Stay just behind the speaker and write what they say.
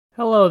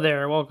Hello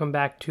there, welcome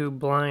back to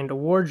Blind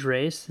Awards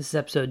Race. This is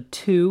episode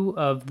 2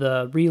 of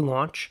the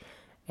relaunch.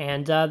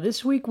 And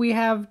this week we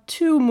have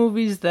two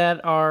movies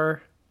that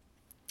are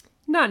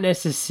not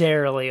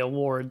necessarily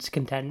awards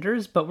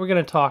contenders, but we're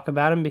going to talk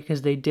about them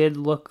because they did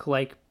look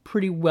like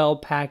pretty well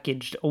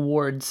packaged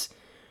awards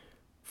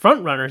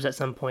frontrunners at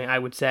some point, I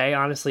would say.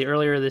 Honestly,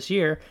 earlier this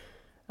year,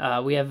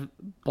 we have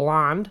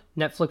Blonde,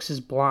 Netflix's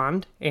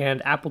Blonde,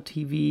 and Apple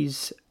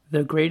TV's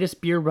The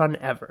Greatest Beer Run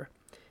Ever.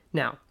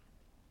 Now,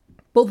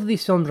 both of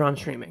these films are on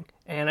streaming,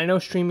 and I know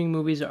streaming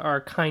movies are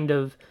kind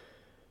of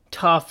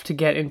tough to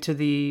get into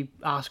the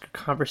Oscar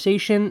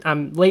conversation.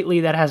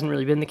 Lately, that hasn't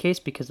really been the case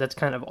because that's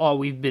kind of all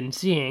we've been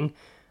seeing.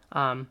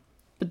 But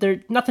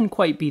nothing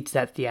quite beats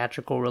that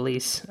theatrical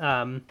release.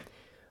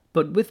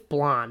 But with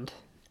Blonde,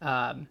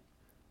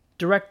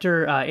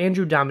 director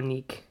Andrew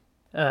Dominique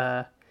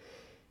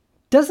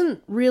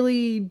doesn't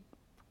really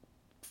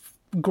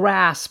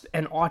grasp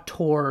an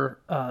auteur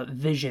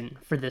vision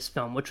for this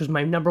film, which was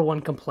my number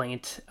one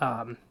complaint.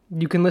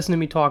 You can listen to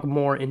me talk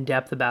more in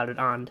depth about it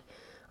on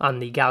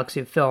the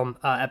Galaxy of Film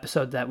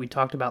episode that we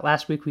talked about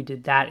last week. We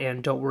did that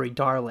and Don't Worry,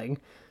 Darling.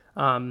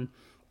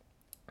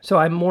 So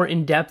I'm more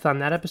in depth on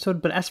that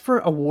episode. But as for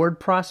award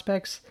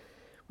prospects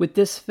with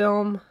this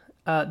film,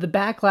 the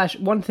backlash,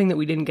 one thing that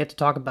we didn't get to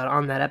talk about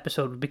on that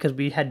episode because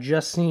we had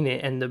just seen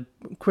it and the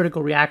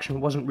critical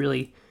reaction wasn't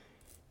really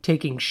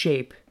taking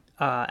shape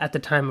at the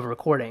time of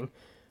recording.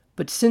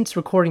 But since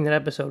recording that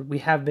episode, we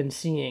have been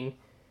seeing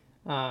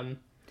there's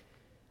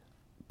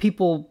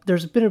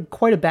been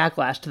quite a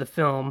backlash to the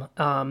film.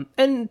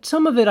 And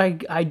some of it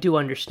I do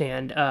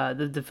understand.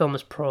 The film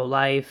is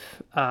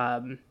pro-life.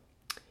 They're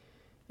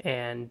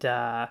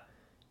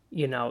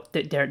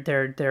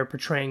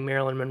portraying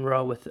Marilyn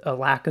Monroe with a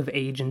lack of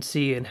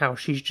agency and how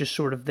she's just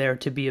sort of there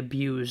to be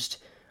abused.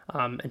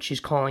 And she's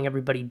calling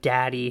everybody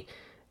daddy.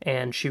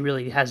 And she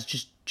really has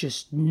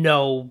just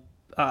no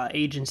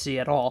agency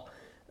at all.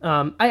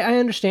 I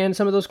understand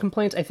some of those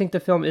complaints. I think the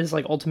film is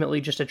like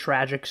ultimately just a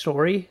tragic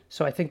story.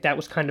 So I think that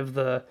was kind of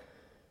the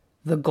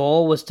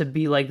goal, was to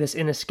be like this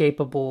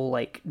inescapable,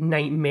 like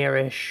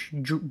nightmarish,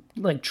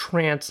 like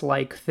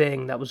trance-like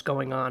thing that was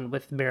going on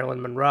with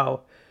Marilyn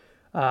Monroe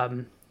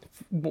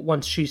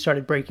once she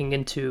started breaking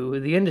into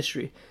the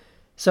industry.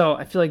 So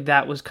I feel like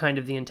that was kind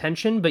of the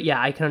intention, but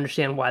yeah, I can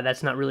understand why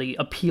that's not really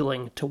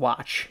appealing to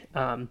watch.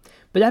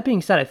 But that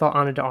being said, I thought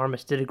Ana de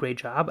Armas did a great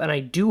job, and I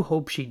do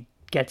hope she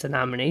gets a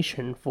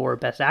nomination for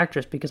Best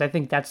Actress, because I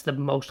think that's the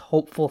most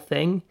hopeful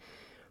thing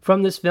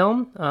from this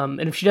film.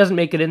 And if she doesn't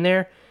make it in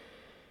there,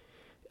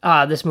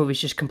 this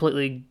movie's just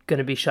completely going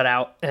to be shut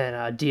out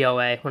and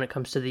DOA when it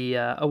comes to the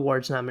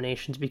awards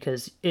nominations,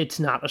 because it's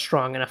not a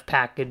strong enough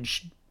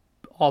package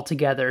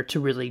altogether to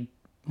really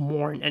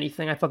warrant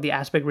anything. I thought the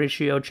aspect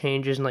ratio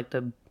changes and like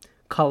the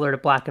color to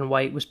black and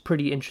white was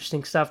pretty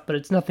interesting stuff, but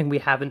it's nothing we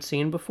haven't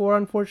seen before,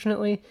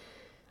 unfortunately.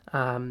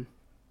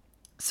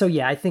 So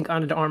yeah, I think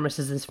Ana de Armas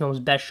is this film's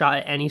best shot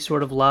at any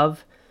sort of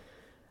love.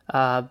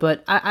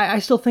 But I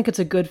still think it's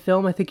a good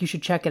film. I think you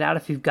should check it out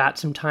if you've got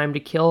some time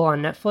to kill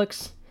on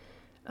Netflix.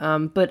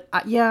 But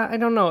I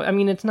don't know. I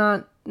mean, it's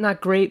not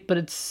great, but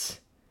it's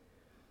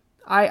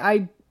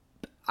I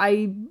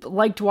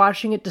liked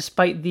watching it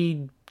despite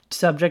the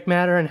subject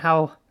matter and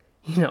how,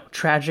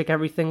 tragic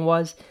everything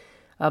was.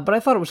 But I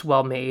thought it was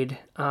well made.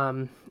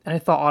 And I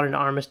thought Ana de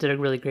Armas did a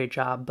really great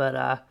job.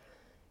 But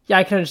yeah,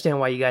 I can understand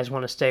why you guys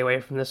want to stay away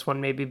from this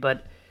one maybe,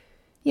 but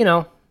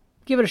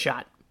give it a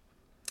shot.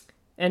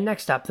 And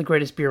next up, The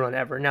Greatest Beer Run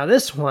Ever. Now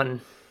this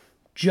one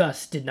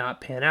just did not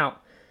pan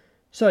out.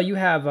 So you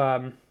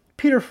have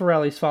Peter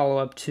Farrelly's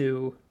follow-up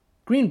to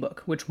Green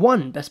Book, which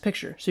won Best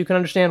Picture. So you can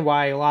understand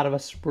why a lot of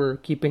us were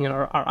keeping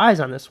our eyes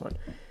on this one.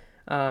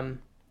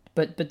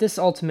 But this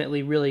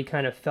ultimately really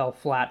kind of fell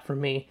flat for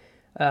me.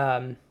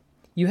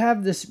 You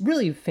have this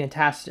really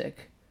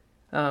fantastic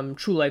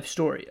true life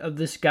story of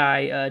this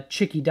guy,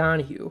 Chicky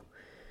Donahue,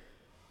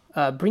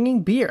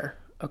 bringing beer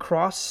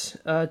across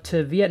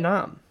to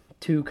Vietnam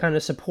to kind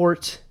of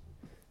support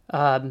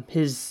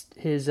his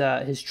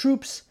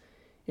troops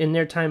in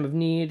their time of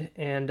need.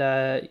 And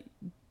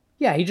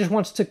he just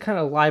wants to kind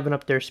of liven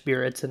up their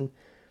spirits and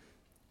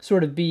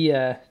sort of be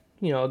a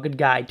good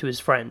guy to his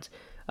friends.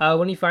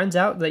 When he finds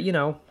out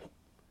that,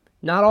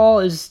 not all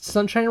is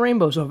sunshine and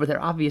rainbows over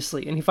there,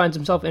 obviously, and he finds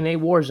himself in a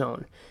war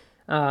zone.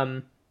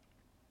 I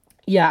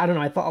don't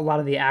know. I thought a lot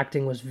of the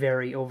acting was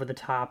very over the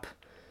top.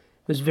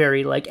 It was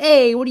very like,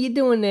 hey, what are you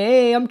doing there?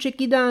 Hey, I'm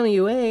Chicky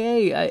Donahue.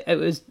 Hey. It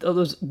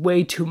was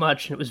way too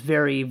much, and it was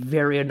very,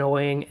 very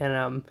annoying.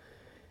 And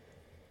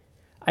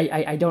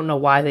I don't know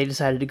why they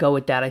decided to go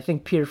with that. I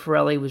think Peter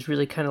Farrelly was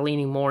really kind of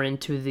leaning more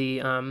into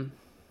the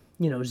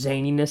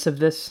zaniness of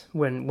this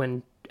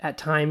when at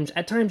times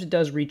it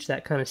does reach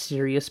that kind of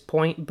serious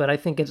point, but I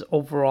think it's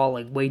overall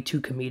like way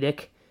too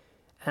comedic.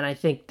 And I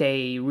think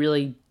they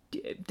really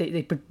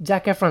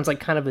Zac Efron's like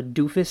kind of a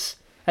doofus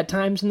at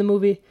times in the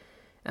movie,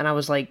 and I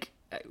was like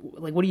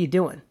what are you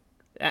doing?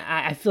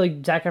 I feel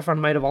like Zac Efron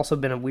might have also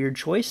been a weird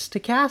choice to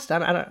cast. I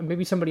don't,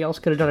 maybe somebody else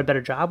could have done a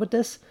better job with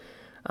this.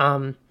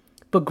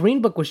 But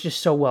Green Book was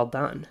just so well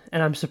done,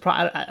 and I'm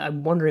surprised.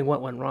 I'm wondering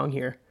what went wrong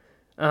here.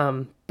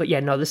 But yeah,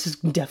 no, this is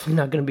definitely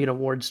not going to be an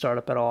award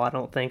startup at all. I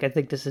don't think. I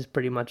think this is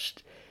pretty much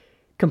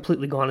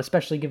completely gone,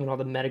 especially given all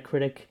the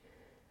Metacritic,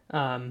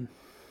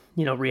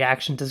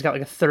 reactions. It's got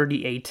like a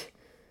 38.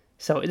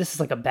 So this is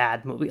like a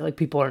bad movie. Like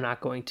people are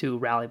not going to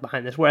rally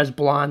behind this. Whereas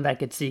Blonde, I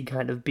could see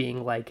kind of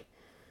being like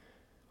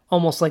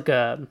almost like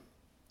a,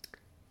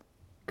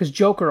 because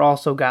Joker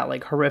also got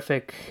like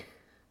horrific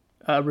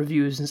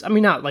reviews. And I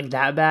mean, not like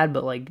that bad,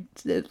 but like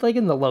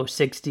in the low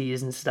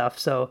 60s and stuff.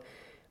 So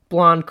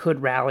Blonde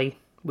could rally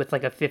with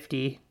like a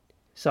 50.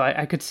 So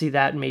I could see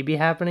that maybe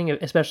happening,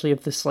 especially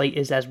if the slate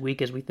is as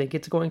weak as we think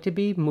it's going to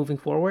be moving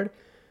forward.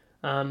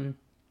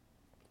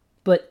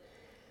 But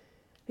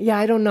yeah,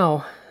 I don't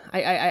know.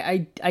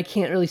 I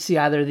can't really see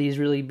either of these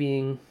really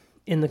being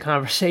in the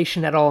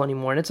conversation at all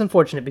anymore. And it's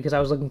unfortunate because I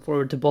was looking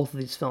forward to both of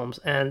these films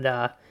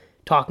and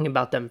talking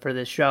about them for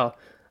this show.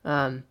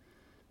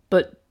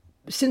 But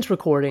since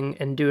recording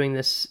and doing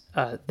this,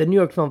 the New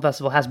York Film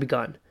Festival has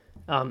begun.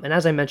 And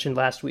as I mentioned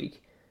last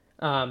week,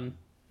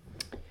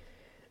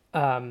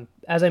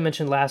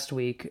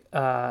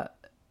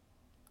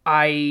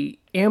 I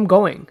am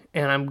going,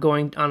 and I'm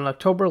going on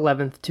October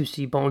 11th to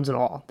see Bones and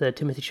All, the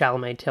Timothée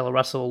Chalamet, Taylor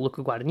Russell,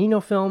 Luca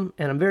Guadagnino film,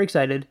 and I'm very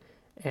excited,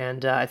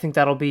 and I think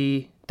that'll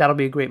be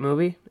a great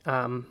movie.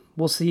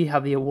 We'll see how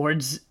the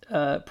awards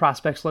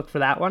prospects look for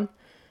that one,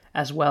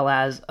 as well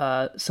as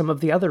some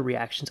of the other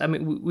reactions. I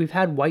mean, we've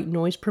had White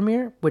Noise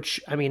premiere, which,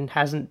 I mean,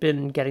 hasn't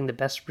been getting the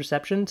best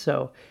reception,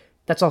 so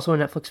that's also a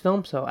Netflix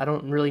film, so I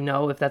don't really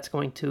know if that's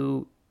going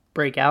to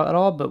break out at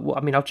all, but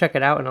I mean, I'll check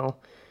it out and I'll,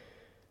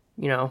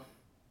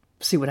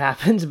 see what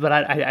happens, but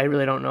I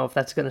really don't know if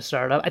that's going to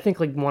start up. I think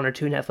like 1 or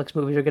 2 Netflix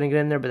movies are going to get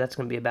in there, but that's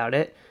going to be about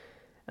it.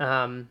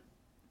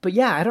 But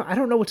yeah, I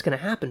don't know what's going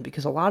to happen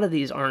because a lot of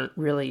these aren't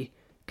really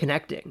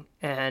connecting,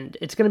 and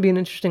it's going to be an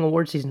interesting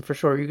award season for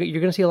sure.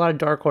 You're going to see a lot of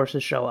dark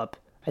horses show up.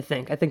 I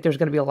think there's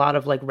going to be a lot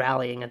of like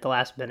rallying at the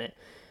last minute.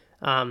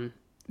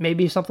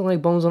 Maybe something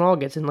like Bones and All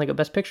gets in like a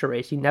Best Picture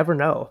race. You never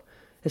know,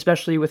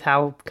 especially with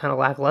how kind of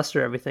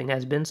lackluster everything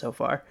has been so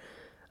far,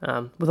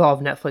 with all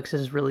of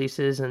Netflix's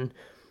releases and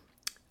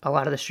a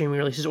lot of the streaming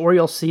releases. Or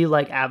you'll see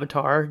like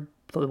Avatar,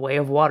 The Way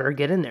of Water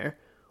get in there,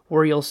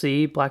 or you'll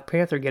see Black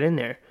Panther get in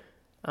there,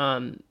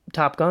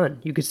 Top Gun.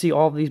 You could see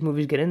all of these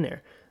movies get in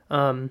there.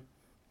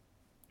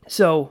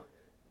 So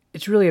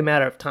it's really a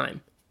matter of time,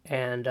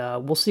 and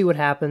we'll see what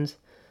happens.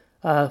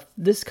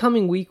 This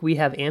coming week we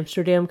have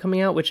Amsterdam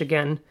coming out, which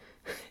again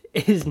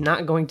is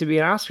not going to be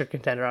an Oscar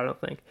contender, I don't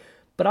think.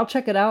 But I'll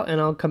check it out and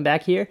I'll come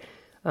back here.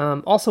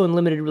 Also in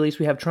limited release,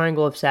 we have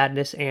Triangle of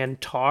Sadness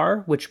and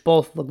Tar, which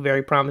both look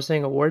very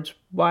promising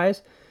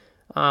awards-wise.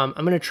 I'm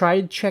going to try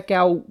to check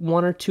out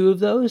 1 or 2 of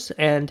those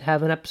and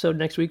have an episode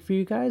next week for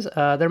you guys.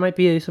 There might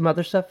be some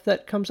other stuff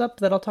that comes up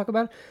that I'll talk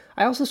about.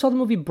 I also saw the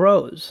movie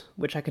Bros,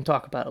 which I can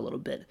talk about a little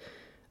bit.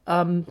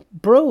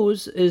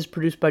 Bros is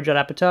produced by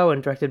Judd Apatow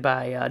and directed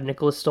by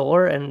Nicholas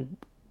Stoller and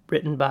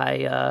written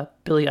by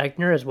Billy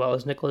Eichner as well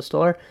as Nicholas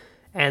Stoller.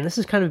 And this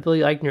is kind of Billy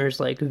Eichner's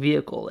like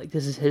vehicle. Like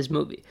this is his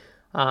movie.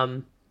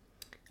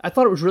 I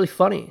thought it was really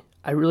funny.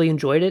 I really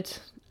enjoyed it.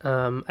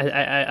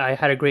 I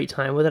had a great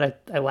time with it.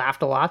 I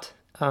laughed a lot.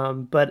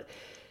 But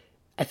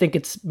I think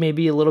it's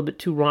maybe a little bit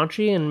too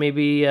raunchy and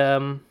maybe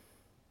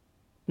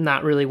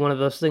not really one of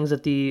those things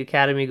that the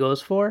Academy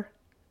goes for.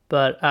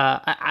 But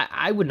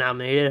I would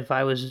nominate it if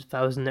I was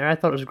in there. I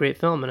thought it was a great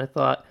film, and I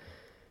thought,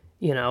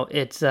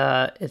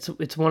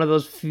 it's one of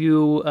those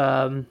few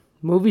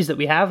movies that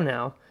we have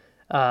now.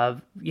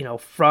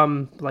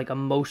 From like a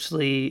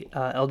mostly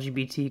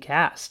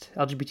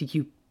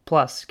LGBTQ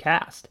plus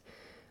cast,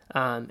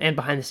 and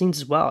behind the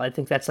scenes as well. I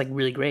think that's like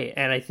really great,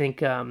 and I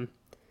think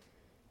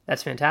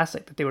that's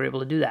fantastic that they were able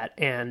to do that.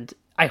 And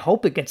I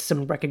hope it gets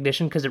some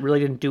recognition because it really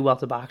didn't do well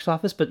at the box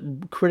office,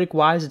 but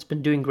critic-wise, it's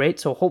been doing great.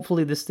 So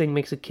hopefully this thing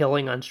makes a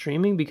killing on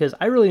streaming because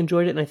I really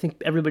enjoyed it, and I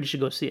think everybody should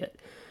go see it.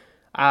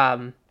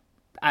 I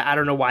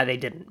don't know why they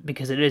didn't,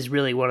 because it is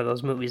really one of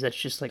those movies that's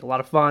just like a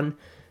lot of fun.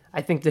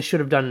 I think this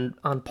should have done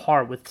on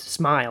par with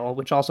Smile,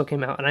 which also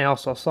came out, and I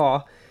also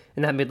saw,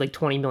 and that made like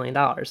 $20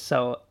 million.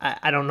 So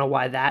I don't know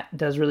why that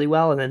does really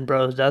well, and then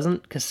Bros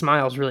doesn't, because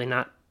Smile's really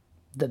not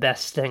the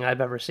best thing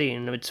I've ever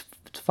seen. It's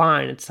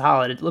fine, it's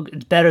solid,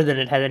 it's better than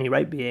it had any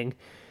right being,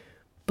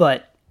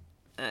 but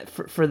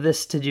for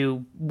this to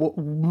do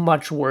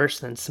much worse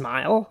than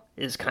Smile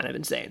is kind of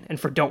insane. And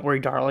for Don't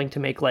Worry Darling to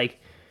make like,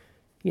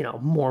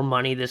 more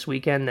money this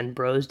weekend than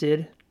Bros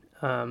did,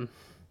 and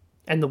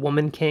The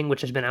Woman King,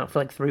 which has been out for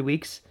like 3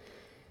 weeks,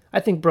 I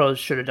think Bros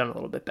should have done a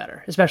little bit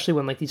better, especially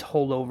when like these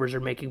holdovers are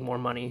making more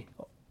money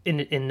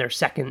in their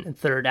second and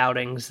third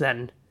outings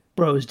than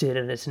Bros did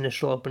in its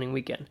initial opening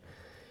weekend.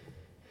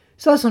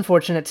 So that's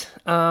unfortunate.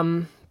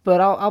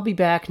 But I'll be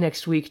back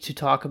next week to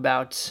talk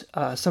about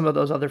some of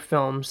those other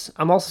films.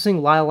 I'm also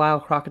seeing Lyle Lyle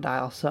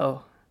Crocodile,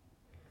 so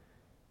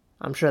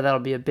I'm sure that'll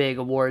be a big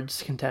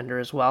awards contender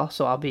as well.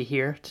 So I'll be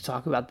here to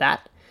talk about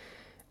that.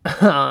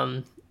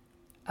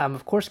 I'm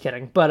of course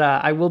kidding, but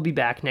I will be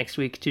back next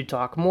week to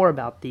talk more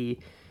about the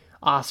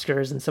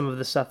Oscars and some of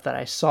the stuff that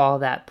I saw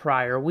that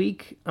prior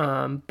week.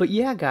 But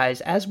yeah,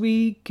 guys, as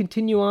we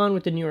continue on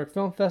with the New York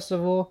Film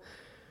Festival,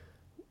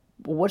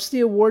 what's the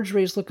awards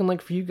race looking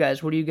like for you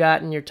guys? What do you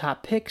got in your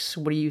top picks?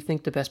 What do you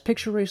think the Best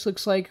Picture race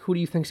looks like? Who do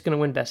you think is going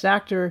to win Best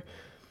Actor?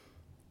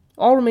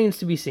 All remains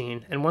to be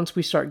seen. And once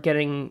we start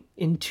getting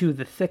into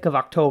the thick of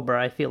October,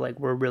 I feel like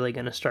we're really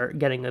going to start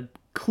getting a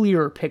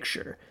clearer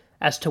picture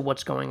as to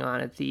what's going on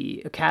at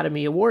the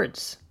Academy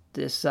Awards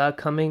this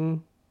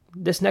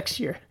next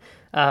year.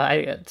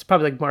 It's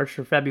probably like March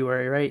or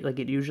February, right? Like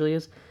it usually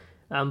is.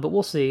 But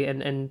we'll see.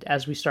 And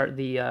as we start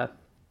the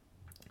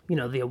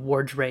the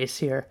awards race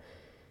here,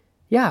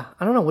 yeah,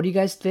 I don't know. What do you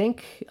guys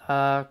think?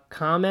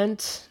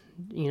 Comment,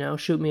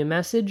 shoot me a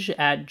message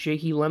at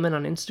Jakey Lemon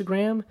on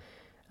Instagram.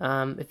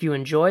 If you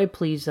enjoy,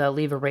 please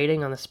leave a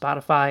rating on the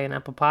Spotify and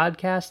Apple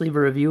Podcasts. Leave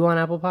a review on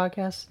Apple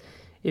Podcasts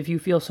if you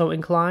feel so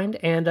inclined.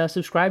 And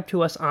subscribe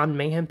to us on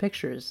Mayhem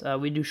Pictures.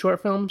 We do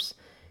short films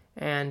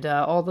and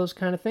all those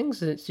kind of things.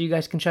 So you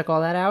guys can check all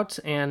that out.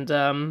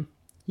 And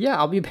yeah,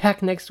 I'll be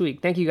back next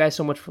week. Thank you guys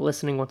so much for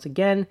listening once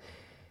again.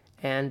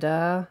 And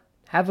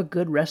have a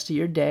good rest of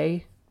your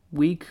day,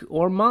 week,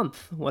 or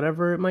month,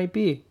 whatever it might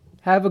be.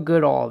 Have a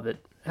good all of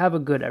it. Have a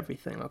good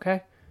everything,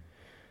 okay?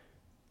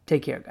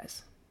 Take care,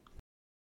 guys.